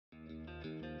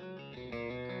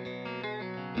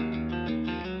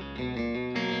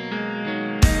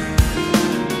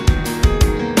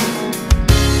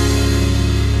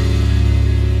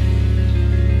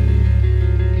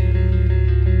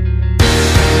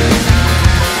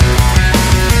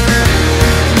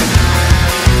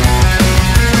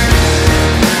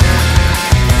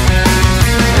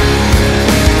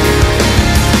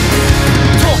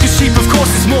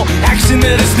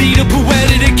That is needed, but where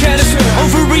did it get us?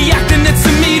 Overreacting at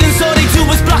some meetings, all they do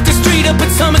is block the street up.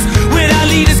 But summers with our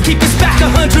leaders keep us back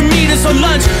 100 meters on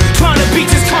lunch, trying to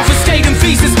beat us, confiscating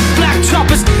visas, black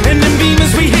choppers and them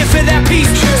beamers. We here for that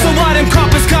peace, so why them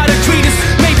coppers gotta treat us?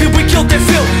 Maybe we killed their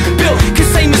filth, built,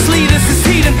 cause they mislead us. It's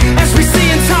heathen, as we see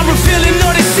in time, revealing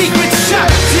all their secrets.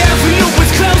 Shot, the avenue was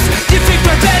close. You think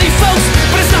we're ready, folks,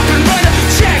 but it's not been run.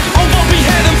 Check on what we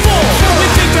heading for. We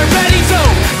think we're ready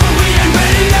though, but we ain't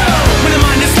ready though. When the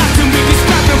mind is locked and we be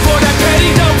scrapping for that petty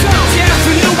dough. Yeah,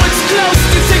 we knew what's close.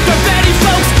 You think we're ready,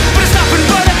 folks, but it's not been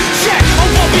running. Check on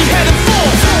what we heading for.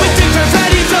 We think we're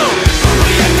ready though, but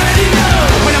we ain't ready though.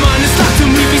 When the mind is locked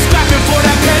and we be scrapping for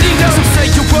that petty dough. Some say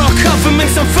your world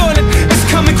government's unfurling, it's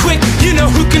coming quick. You know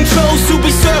who controls, who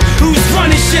we serve, who's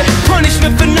running shit.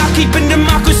 Punishment for not keeping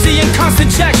democracy in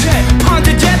constant check.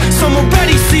 Ponder death, some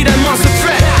already see that monster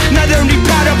threat. Not only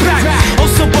battle back,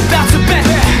 also about to bet.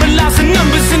 But laws and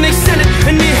numbers in they Senate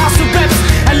and the House of Reps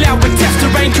allow a death to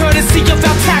reign, courtesy of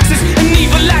our taxes and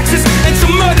evil axes and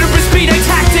some murderous be their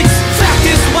tactics. Fact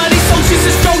is, while these soldiers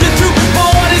are strolling through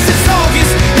borders, it's obvious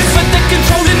it's for the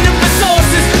controlling the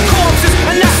resources, corpses,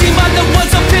 and not seen by the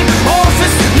ones up in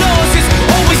office. Laws is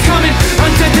always coming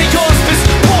under the auspice,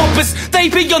 paupers, they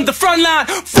be on the front line.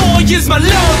 4 years, my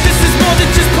lord, this is more than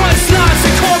just punchlines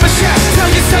and chorus. Tell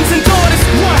your sons and daughters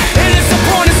what it is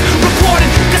upon us,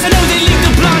 reporting, cause I know they leave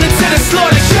the blind instead of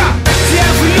slaughtered. Shot, the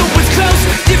avenue was close.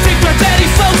 You think we're ready,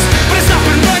 folks, but it's not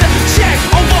been running. Check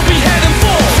on what we heading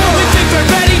for. We think we're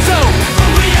ready though, but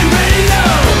we ain't ready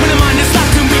though. When the mind is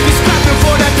locked and we be scrapping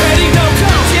for that petty dough.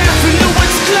 The avenue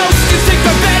was close. You think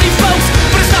we're ready, folks,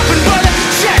 but it's not been running.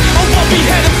 Check on what we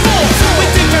heading for. We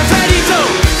think we're ready though,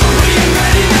 but we ain't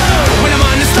ready though. When the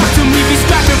mind is locked and we be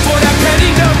scrapping for that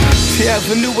petty dough. The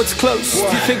avenue was close.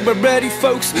 You think we're ready,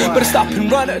 folks, but it's not been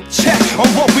running. Check on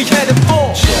what we heading for.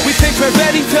 We think we're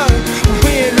ready though, but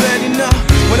we ain't ready now.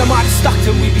 When the mind is locked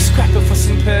and we be scrapping for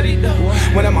some petty dough.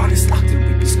 When the mind is locked and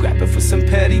we be scrapping for some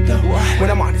petty dough. When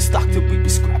the mind is locked and we be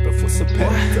scrapping for some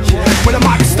petty dough. When the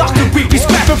mind is locked and we be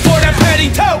scrapping for that petty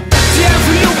dough. The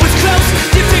avenue was close.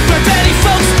 You think we're ready,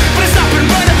 folks, but it's not been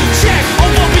running. Check on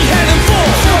what we heading for.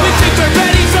 We think we're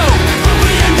ready though, but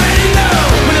we ain't ready though.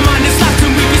 When the mind is locked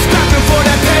and we be scrapping for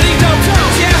that petty dough.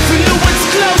 The avenue was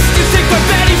close. You think we're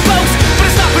ready, folks, but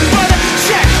it's not been running.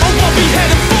 Check on what we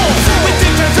heading for. We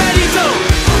think we're ready though,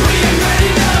 but we ain't ready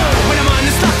though. When the mind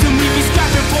is locked and we be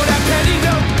scrapping for that petty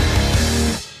dough.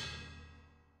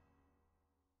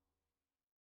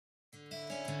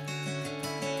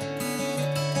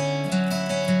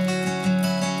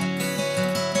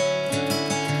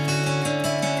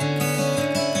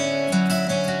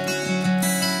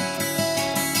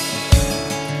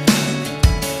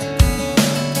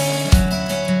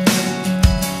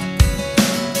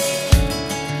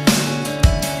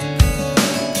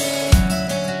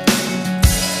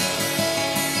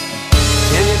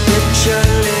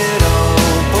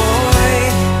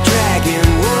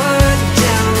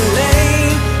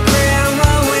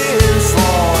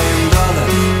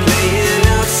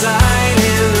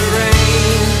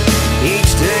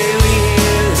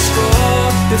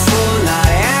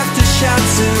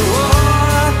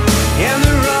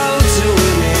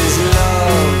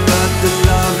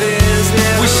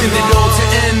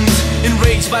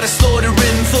 By the slaughtering,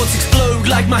 thoughts explode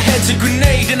like my head's a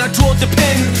grenade and I draw the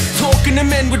pen. Talking to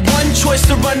men with one choice,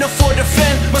 to run or for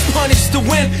defend. Must punish to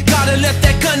win, gotta let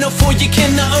that gun up for you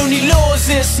kin. The only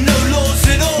laws is no laws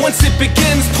at all. Once it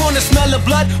begins, upon the smell of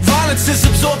blood, violence is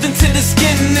absorbed into the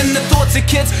skin. And the thoughts of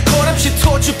kids caught up should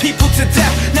torture people to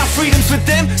death. Now freedom's with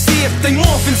them, see if they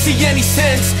morph and see any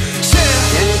sense. Yeah.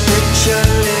 Can you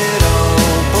picture